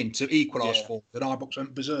stabbed it in to equalise for the Ibrox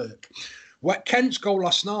went berserk. Kent's goal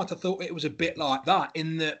last night, I thought it was a bit like that,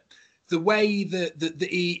 in that the way that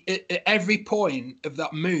he, at every point of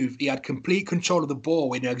that move, he had complete control of the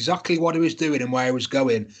ball. He knew exactly what he was doing and where he was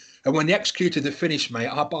going. And when he executed the finish, mate,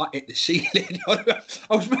 I about hit the ceiling. I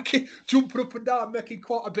was jumping up and down, making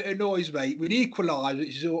quite a bit of noise, mate. We'd equalised,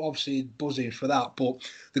 which is obviously buzzing for that. But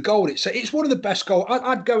the goal, it's one of the best goals.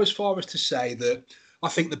 I'd go as far as to say that I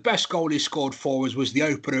think the best goal he scored for us was the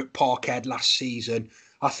opener at Parkhead last season.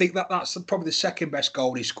 I think that's probably the second best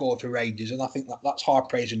goal he scored for Rangers, and I think that's high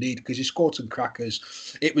praise indeed, because he scored some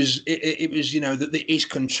crackers. It was his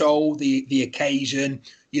control, the occasion,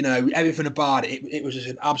 everything about it. It was just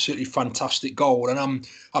an absolutely fantastic goal, and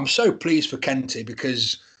I'm so pleased for Kenty,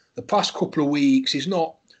 because the past couple of weeks he's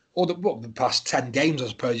not, or the past 10 games I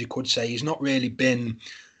suppose you could say, he's not really been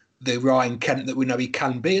the Ryan Kent that we know he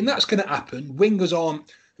can be, and that's going to happen. Wingers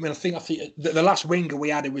aren't. I think the last winger we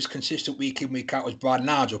had who was consistent week in, week out was Brad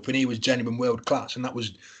Laudrup, and he was genuine world class, and that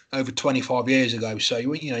was over 25 years ago. So,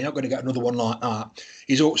 you're not going to get another one like that.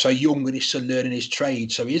 He's also young and he's still learning his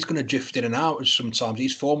trade, so he is going to drift in and out sometimes.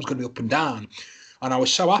 His form's going to be up and down. And I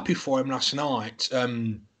was so happy for him last night.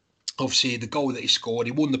 Obviously, the goal that he scored,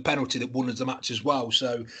 he won the penalty that won us the match as well.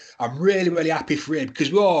 So I'm really, really happy for him,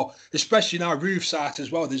 because we are, especially now roof side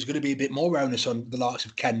as well, there's going to be a bit more onus on the likes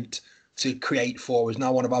of Kent to create for us.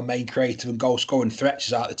 Now one of our main creative and goal scoring threats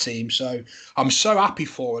is out of the team. So I'm so happy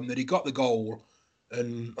for him that he got the goal.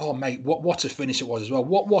 And, oh, mate, what a finish it was as well.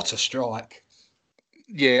 What a strike.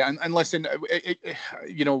 Yeah, and listen,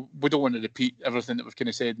 we don't want to repeat everything that we've kind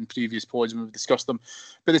of said in previous pods when we've discussed them.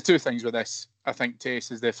 But the two things with this, I think,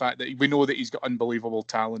 Tess, is the fact that we know that he's got unbelievable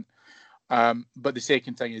talent. But the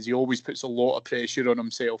second thing is he always puts a lot of pressure on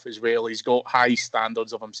himself as well. He's got high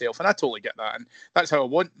standards of himself, and I totally get that. And that's how I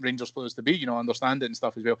want Rangers players to be, understand it and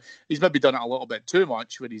stuff as well. He's maybe done it a little bit too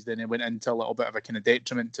much, where he's then went into a little bit of a kind of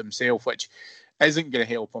detriment to himself, which isn't going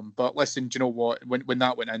to help him. But listen, do you know what? When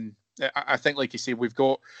that went in, I think, like you say, we've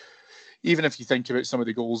got, even if you think about some of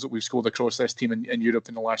the goals that we've scored across this team in Europe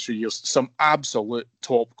in the last few years, some absolute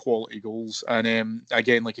top quality goals. And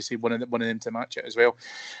again, like I say, one of them to match it as well.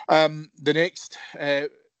 The next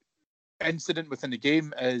incident within the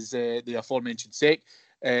game is the aforementioned Sek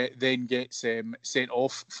then gets sent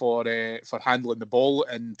off for handling the ball,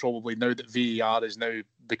 and probably now that VAR has now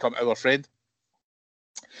become our friend.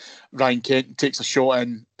 Ryan Kent takes a shot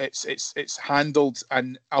in. It's handled,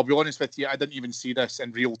 and I'll be honest with you, I didn't even see this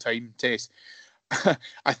in real time, Tess.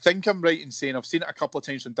 I think I'm right in saying I've seen it a couple of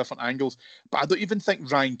times from different angles, but I don't even think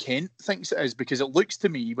Ryan Kent thinks it is, because it looks to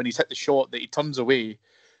me when he's hit the shot that he turns away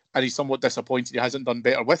and he's somewhat disappointed he hasn't done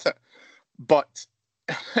better with it. But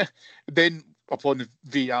then upon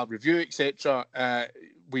the VAR review, etc.,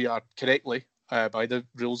 we are correctly, by the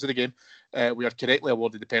rules of the game, we are correctly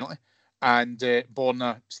awarded the penalty. And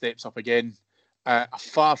Borna steps up again. A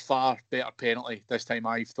far, far better penalty this time,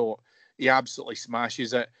 I've thought. He absolutely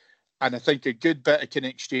smashes it. And I think a good bit of kind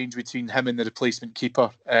of exchange between him and the replacement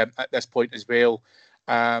keeper at this point as well.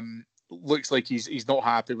 Looks like he's not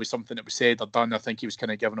happy with something that was said or done. I think he was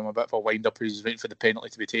kind of giving him a bit of a wind-up. He was waiting for the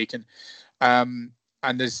penalty to be taken. And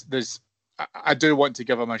I do want to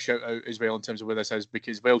give him a shout-out as well in terms of where this is,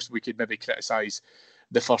 because whilst we could maybe criticise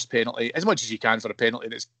the first penalty as much as you can for a penalty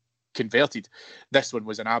that's converted, this one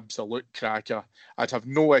was an absolute cracker. I'd have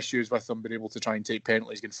no issues with him being able to try and take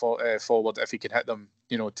penalties going forward if he could hit them,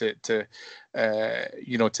 to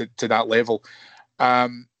that level.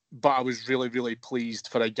 But I was really, really pleased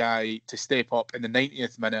for a guy to step up in the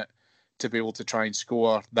 90th minute to be able to try and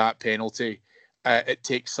score that penalty. It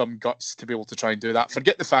takes some guts to be able to try and do that.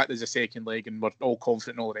 Forget the fact there's a second leg and we're all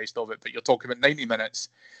confident in all the rest of it, but you're talking about 90 minutes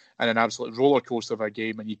and an absolute roller coaster of a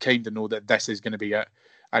game, and you kind of know that this is going to be it.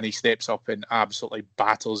 And he steps up and absolutely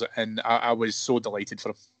battles it. And I was so delighted for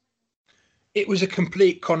him. It was a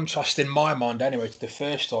complete contrast in my mind, anyway, to the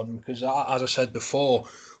first one, because as I said before,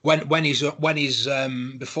 when he's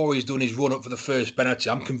before he's done his run up for the first penalty,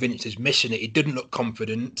 I'm convinced he's missing it. He didn't look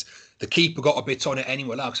confident. The keeper got a bit on it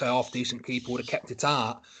anyway. Like I say, half decent keeper would have kept it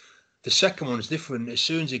out. The second one is different. As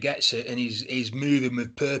soon as he gets it and he's moving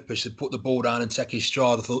with purpose to put the ball down and take his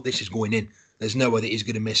stride, I thought, this is going in. There's no way that he's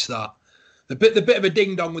going to miss that. The bit of a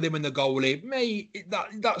ding dong with him and the goalie,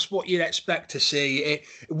 that's what you'd expect to see.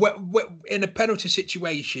 In a penalty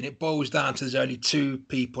situation, it boils down to there's only two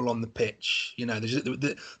people on the pitch. There's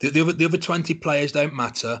the other 20 players don't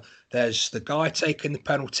matter. There's the guy taking the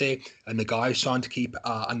penalty and the guy who's trying to keep it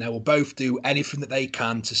out, and they will both do anything that they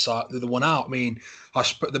can to sort the other one out. I mean,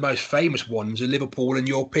 the most famous ones are Liverpool and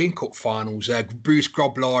European Cup finals. Bruce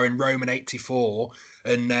Grobler in Rome in '84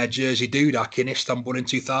 and Jerzy Dudak in Istanbul in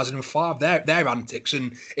 2005. Their antics,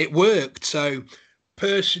 and it worked. So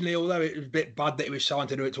personally, although it was a bit bad that he was trying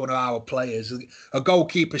to do it to one of our players, a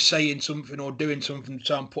goalkeeper saying something or doing something to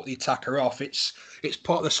try and put the attacker off, it's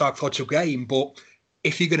part of the psychological game. But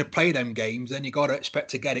if you're going to play them games, then you got to expect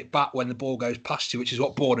to get it back when the ball goes past you, which is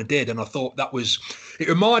what Borna did. And I thought it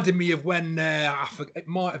reminded me of when it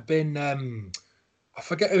might have been, I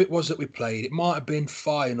forget who it was that we played. It might have been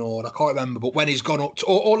Feyenoord, I can't remember. But when he's gone up to,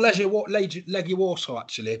 or Legia Warsaw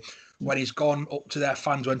actually, when he's gone up to their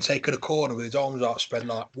fans when taking a corner with his arms outspread,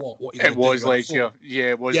 like what? It was Legia, yeah,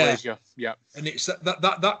 it was Legia, yeah. And it's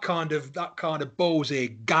that kind of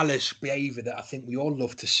ballsy, gallus behaviour that I think we all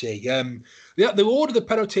love to see. The order of the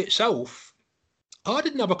penalty itself, I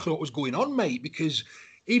didn't have a clue what was going on, mate, because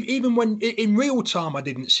even when in real time I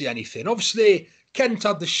didn't see anything. Obviously, Kent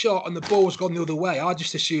had the shot and the ball's gone the other way. I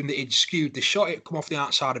just assumed that he'd skewed the shot; it'd come off the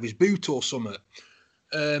outside of his boot or something.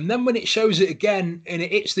 Then when it shows it again and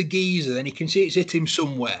it hits the geezer, then you can see it's hit him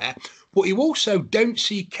somewhere. But you also don't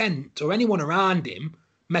see Kent or anyone around him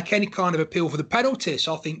make any kind of appeal for the penalty.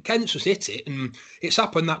 So I think Kent's just hit it and it's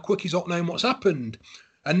happened that quick. He's not knowing what's happened.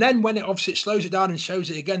 And then when it obviously slows it down and shows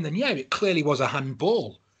it again, then yeah, it clearly was a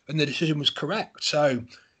handball and the decision was correct. So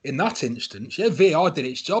in that instance, yeah, VAR did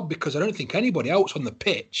its job because I don't think anybody else on the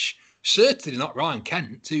pitch, certainly not Ryan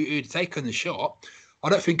Kent, who'd taken the shot, I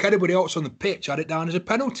don't think anybody else on the pitch had it down as a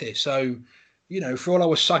penalty. So, for all I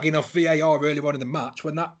was sagging off VAR earlier on in the match,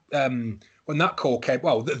 when that call came,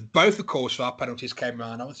 both the calls for our penalties came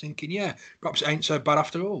around, I was thinking, yeah, perhaps it ain't so bad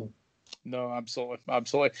after all. No, absolutely.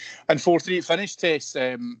 And 4-3 finish, Tess,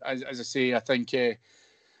 as I say, I think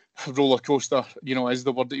roller coaster, is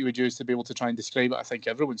the word that you would use to be able to try and describe it. I think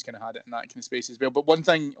everyone's kind of had it in that kind of space as well. But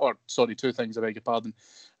two things, I beg your pardon,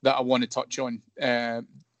 that I want to touch on.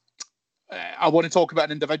 I want to talk about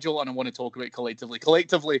an individual and I want to talk about it collectively.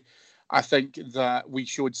 Collectively, I think that we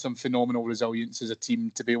showed some phenomenal resilience as a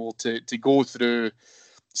team to be able to go through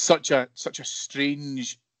such a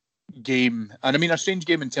strange game. And I mean a strange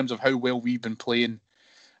game in terms of how well we've been playing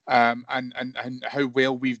and how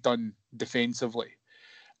well we've done defensively.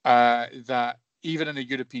 That even in a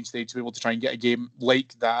European stage, to be able to try and get a game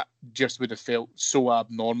like that just would have felt so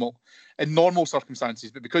abnormal in normal circumstances.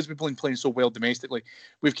 But because we've been playing so well domestically,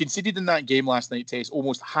 we've conceded in that game last night, Tess,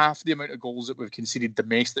 almost half the amount of goals that we've conceded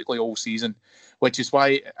domestically all season, which is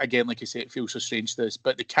why, again, like I say, it feels so strange to us.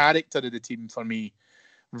 But the character of the team, for me,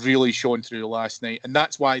 really shone through last night, and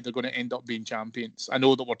that's why they're going to end up being champions. I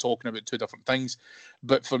know that we're talking about two different things,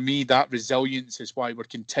 but for me, that resilience is why we're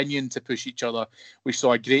continuing to push each other. We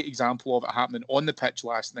saw a great example of it happening on the pitch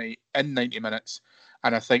last night in 90 minutes,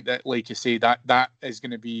 and I think that, like you say, that is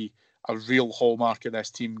going to be a real hallmark of this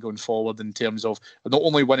team going forward in terms of not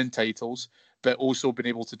only winning titles, but also being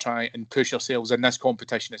able to try and push ourselves in this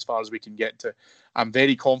competition as far as we can get to. I'm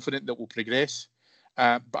very confident that we'll progress.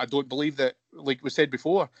 But I don't believe that, like we said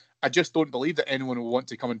before, I just don't believe that anyone will want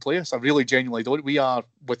to come and play us. I really genuinely don't. We are,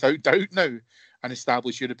 without doubt now, an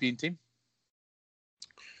established European team.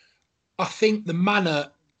 I think the manner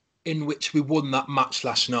in which we won that match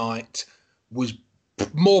last night was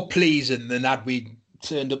more pleasing than had we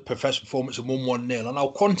turned up professional performance and won 1-0. And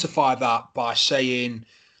I'll quantify that by saying,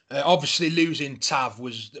 obviously losing Tav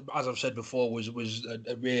was, as I've said before, was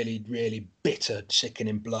a really, really bitter,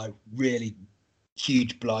 sickening blow. Really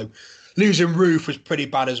huge blow. Losing Roof was pretty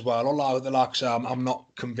bad as well. Although, like I say, I'm not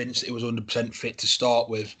convinced it was 100% fit to start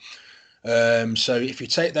with. So if you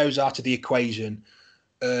take those out of the equation,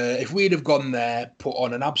 if we'd have gone there, put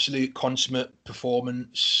on an absolute consummate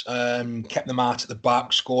performance, kept them out at the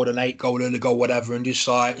back, scored an 8-goal, early goal, whatever, and just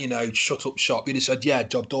shut up shop, you'd have said, yeah,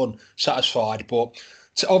 job done, satisfied. But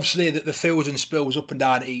obviously the fills and spills up and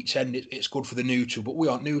down at each end, it's good for the neutral, but we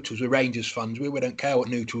aren't neutrals, we're Rangers fans. We don't care what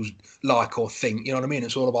neutrals like or think, you know what I mean?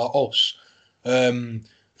 It's all about us.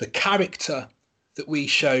 The character that we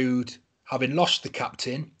showed, having lost the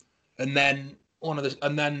captain, and then one of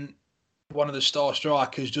the star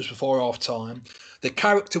strikers just before half time, the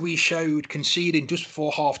character we showed conceding just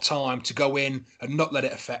before half time to go in and not let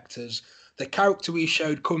it affect us, the character we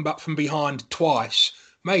showed coming back from behind twice.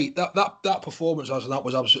 Mate, that performance that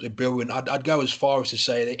was absolutely brilliant. I'd go as far as to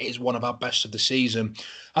say that it is one of our best of the season.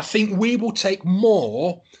 I think we will take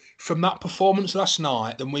more from that performance last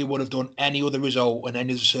night than we would have done any other result in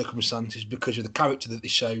any other circumstances because of the character that they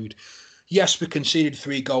showed. Yes, we conceded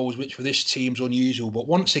 3 goals, which for this team's unusual, but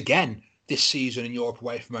once again, this season in Europe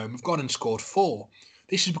away from home, we've gone and scored 4.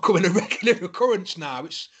 This is becoming a regular occurrence now.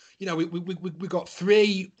 It's, we got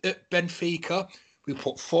 3 at Benfica. We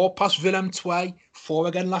put 4 past Willem II, 4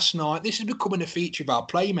 again last night. This is becoming a feature of our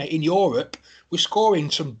play, mate. In Europe, we're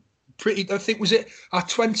scoring some pretty. I think was it our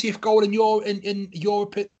 20th goal in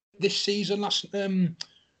Europe this season last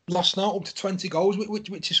night, up to 20 goals,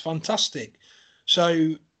 which is fantastic.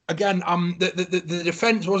 So again, the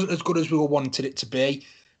defence wasn't as good as we all wanted it to be.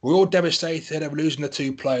 We're all devastated over losing the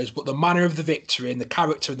 2 players, but the manner of the victory and the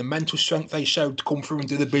character and the mental strength they showed to come through and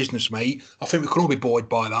do the business, mate, I think we can all be buoyed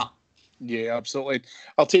by that. Yeah, absolutely.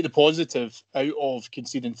 I'll take the positive out of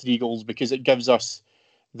conceding 3 goals because it gives us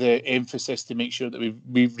the emphasis to make sure that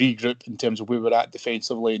we regroup in terms of where we're at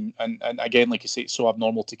defensively. And again, like I say, it's so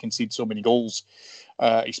abnormal to concede so many goals,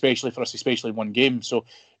 especially for us, especially in one game. So,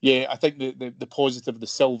 yeah, I think the positive, the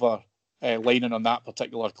silver lining on that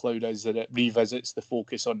particular cloud is that it revisits the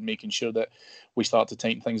focus on making sure that we start to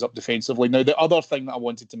tighten things up defensively. Now, the other thing that I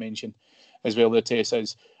wanted to mention as well, there, Tess,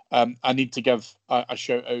 is I need to give a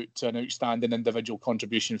shout out to an outstanding individual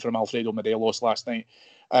contribution from Alfredo Morelos last night.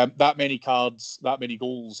 That many cards, that many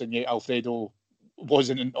goals, and yet Alfredo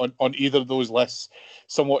wasn't on either of those lists.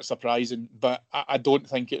 Somewhat surprising, but I don't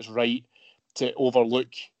think it's right to overlook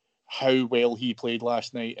how well he played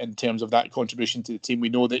last night in terms of that contribution to the team. We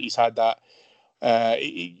know that he's had that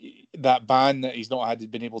that ban, that he's not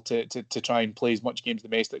been able to try and play as much games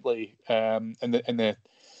domestically in the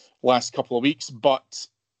last couple of weeks, but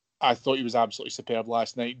I thought he was absolutely superb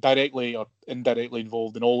last night, directly or indirectly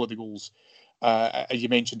involved in all of the goals. As you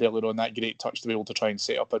mentioned earlier on, that great touch to be able to try and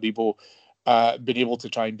set up Aribo, been able to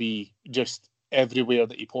try and be just everywhere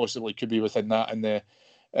that he possibly could be within that, and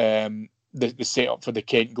the setup for the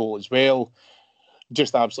Kent goal as well.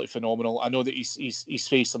 Just absolutely phenomenal. I know that he's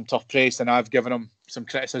faced some tough press, and I've given him some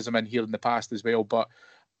criticism in here in the past as well, but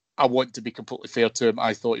I want to be completely fair to him.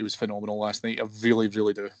 I thought he was phenomenal last night. I really,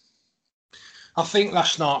 really do. I think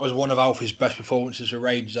last night was one of Alfie's best performances for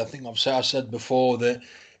Rangers. I think I said before that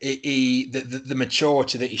the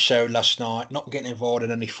maturity that he showed last night, not getting involved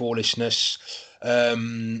in any foolishness.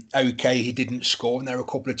 Okay, he didn't score, and there were a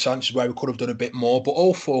couple of chances where we could have done a bit more. But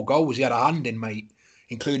all 4 goals he had a hand in, mate,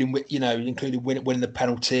 including winning the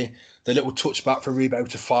penalty, the little touchback for Rebo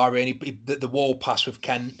to fire in, the wall pass with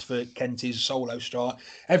Kent for Kenty's solo strike.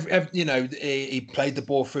 He played the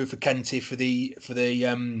ball through for Kenty for the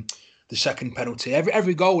second penalty.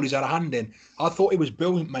 Every goal he's had a hand in. I thought he was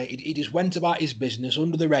brilliant, mate. He just went about his business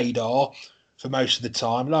under the radar for most of the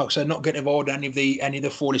time. Like I said, not getting involved in any of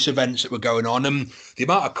the foolish events that were going on. And the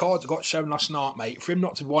amount of cards that got shown last night, mate, for him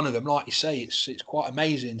not to be one of them, like you say, it's quite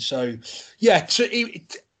amazing. So, yeah,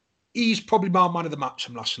 he's probably my man of the match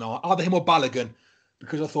from last night. Either him or Balogun,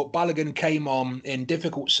 because I thought Balogun came on in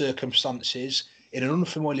difficult circumstances, in an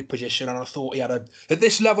unfamiliar position, and I thought he had at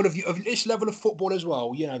this level of football as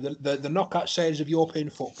well. You know, the knockout stages of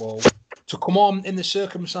European football, to come on in the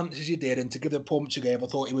circumstances he did and to give the performance he gave, I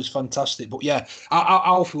thought he was fantastic. But yeah,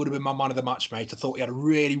 Alfie would have been my man of the match, mate. I thought he had a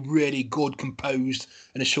really, really good, composed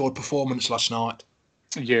and assured performance last night.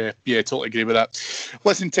 Yeah, totally agree with that.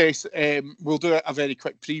 Listen, Tess, we'll do a very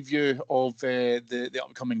quick preview of the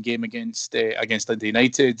upcoming game against Dundee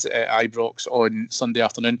United at Ibrox on Sunday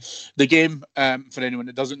afternoon. The game, for anyone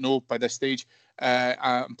that doesn't know by this stage,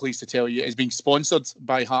 I'm pleased to tell you, is being sponsored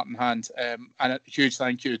by Heart and Hand. And a huge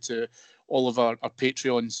thank you to all of our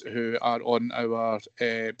Patreons who are on our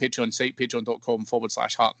Patreon site,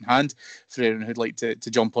 patreon.com/Heart and Hand, for anyone who'd like to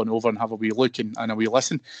jump on over and have a wee look and a wee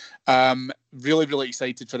listen. Really, really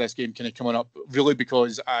excited for this game kind of coming up, really,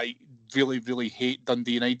 because I really, really hate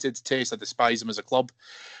Dundee United. Tess, I despise them as a club.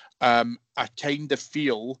 I kind of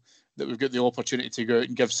feel that we've got the opportunity to go out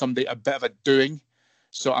and give somebody a bit of a doing.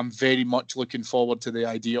 So I'm very much looking forward to the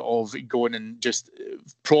idea of going and just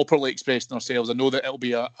properly expressing ourselves. I know that it'll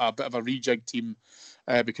be a bit of a rejig team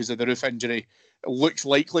because of the Roofe injury. It looks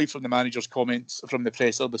likely from the manager's comments from the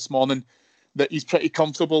presser this morning that he's pretty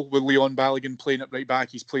comfortable with Leon Balogun playing at right back.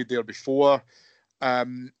 He's played there before.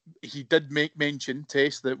 He did make mention,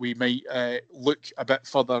 Tess, that we might look a bit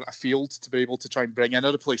further afield to be able to try and bring in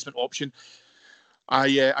a replacement option.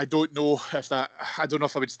 I don't know if I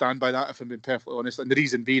would stand by that, if I'm being perfectly honest. And the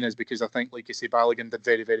reason being is because I think, like you say, Balogun did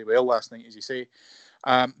very, very well last night, as you say.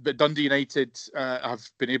 But Dundee United have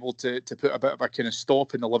been able to put a bit of a kind of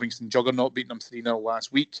stop in the Livingston juggernaut, beating them 3-0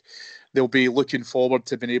 last week. They'll be looking forward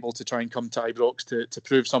to being able to try and come to Ibrox to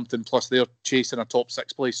prove something, plus they're chasing a top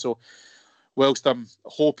 6 place. So whilst I'm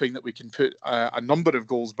hoping that we can put a number of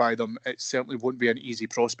goals by them, it certainly won't be an easy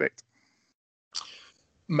prospect.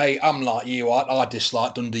 Mate, I'm like you. I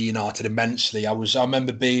dislike Dundee United immensely. I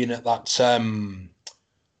remember being at that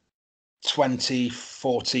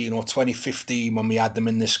 2014 or 2015 when we had them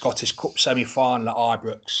in the Scottish Cup semi-final at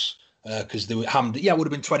Ibrox, because they were Hampden. Yeah, it would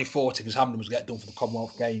have been 2014 because Hampden was getting done for the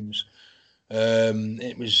Commonwealth Games.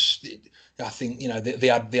 It was, I think, they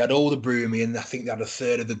had all the Broomy, and I think they had a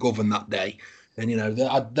third of the Govan that day. And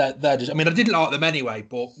they're just. I mean, I didn't like them anyway,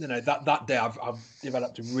 but that day I've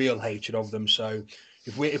developed a real hatred of them. So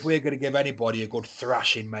if we're going to give anybody a good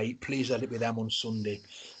thrashing, mate, please let it be them on Sunday.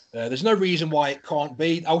 There's no reason why it can't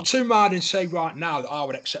be. I'll turn around and say right now that I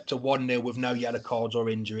would accept a 1-0 with no yellow cards or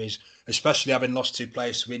injuries, especially having lost 2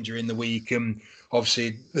 players to injury in the week, and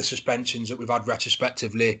obviously the suspensions that we've had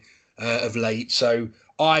retrospectively of late. So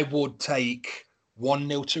I would take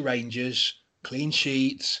 1-0 to Rangers, clean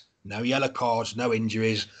sheets, no yellow cards, no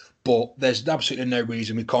injuries, but there's absolutely no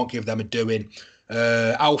reason we can't give them a doing.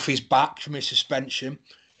 Alfie's back from his suspension.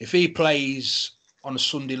 If he plays on a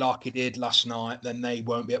Sunday like he did last night, then they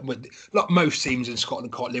won't be. Like most teams in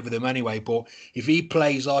Scotland can't live with him anyway, but if he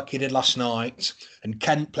plays like he did last night and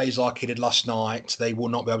Kent plays like he did last night, they will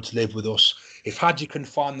not be able to live with us. If Hadji can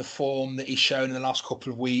find the form that he's shown in the last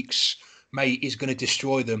couple of weeks, mate, is going to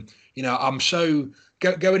destroy them. You know, I'm so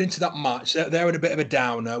going into that match. They're in a bit of a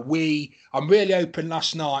downer. I'm really hoping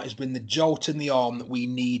last night has been the jolt in the arm that we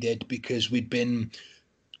needed, because we'd been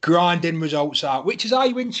grinding results out, which is how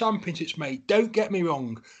you win championships, mate. Don't get me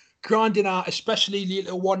wrong. Grinding out, especially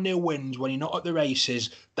little 1-0 wins when you're not at the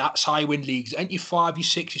races, that's how you win leagues. Ain't you 5, you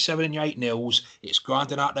 6, you 7, and you 8-0s? It's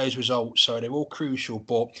grinding out those results, so they're all crucial.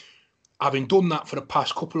 But having done that for the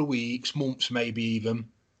past couple of weeks, months maybe even,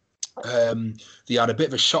 they had a bit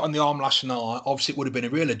of a shot in the arm last night. Obviously, it would have been a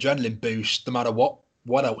real adrenaline boost no matter what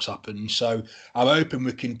else happened. So I'm hoping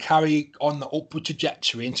we can carry on the upward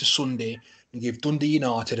trajectory into Sunday and give Dundee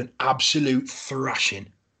United an absolute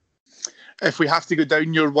thrashing. If we have to go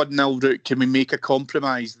down your 1-0 route, can we make a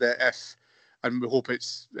compromise that if, and we hope it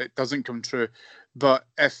doesn't come true, but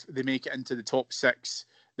if they make it into the top 6,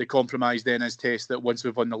 the compromise then is test that once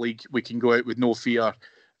we've won the league, we can go out with no fear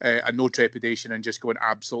and no trepidation and just go and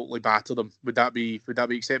absolutely batter them. Would that be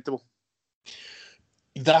acceptable?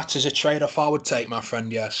 That is a trade-off I would take, my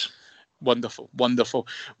friend, yes. Wonderful, wonderful.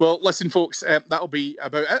 Well, listen, folks, that'll be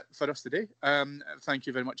about it for us today. Thank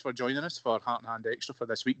you very much for joining us for Heart and Hand Extra for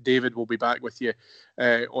this week. David will be back with you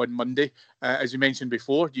on Monday. As we mentioned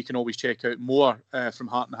before, you can always check out more from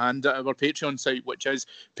Heart and Hand at our Patreon site, which is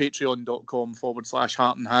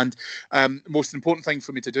patreon.com/Heart and Hand. Most important thing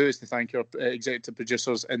for me to do is to thank our executive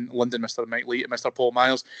producers in London, Mr. Mike Lee and Mr. Paul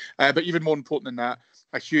Miles. But even more important than that,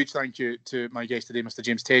 a huge thank you to my guest today, Mr.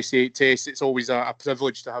 James Tessier. Tess, it's always a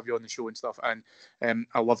privilege to have you on the show and stuff, and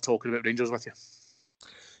I love talking about Rangers with you.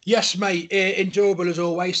 Yes, mate. Enjoyable as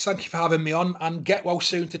always. Thank you for having me on, and get well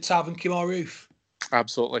soon to Tav and Kim Roof.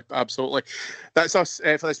 Absolutely, absolutely. That's us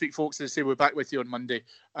for this week, folks. As I say, we're back with you on Monday.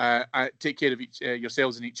 Take care of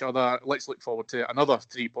yourselves and each other. Let's look forward to another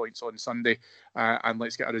 3 points on Sunday, and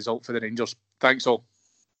let's get a result for the Rangers. Thanks all.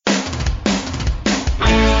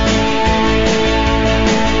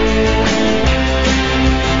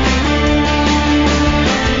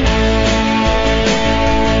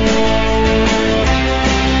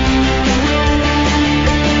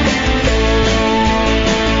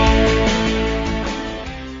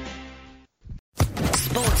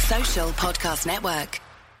 Social Podcast Network.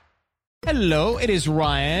 Hello, it is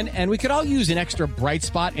Ryan, and we could all use an extra bright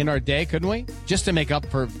spot in our day, couldn't we? Just to make up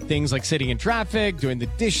for things like sitting in traffic, doing the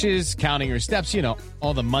dishes, counting your steps, you know,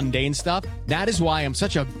 all the mundane stuff. That is why I'm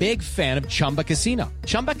such a big fan of Chumba Casino.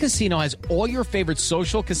 Chumba Casino has all your favorite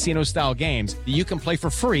social casino-style games that you can play for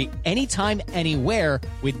free anytime, anywhere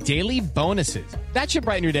with daily bonuses. That should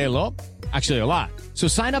brighten your day a little. Actually, a lot. So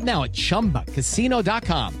sign up now at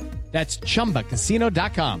ChumbaCasino.com. That's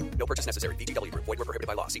ChumbaCasino.com. No purchase necessary. VGW Group. Void where prohibited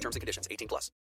by law. See terms and conditions. 18+.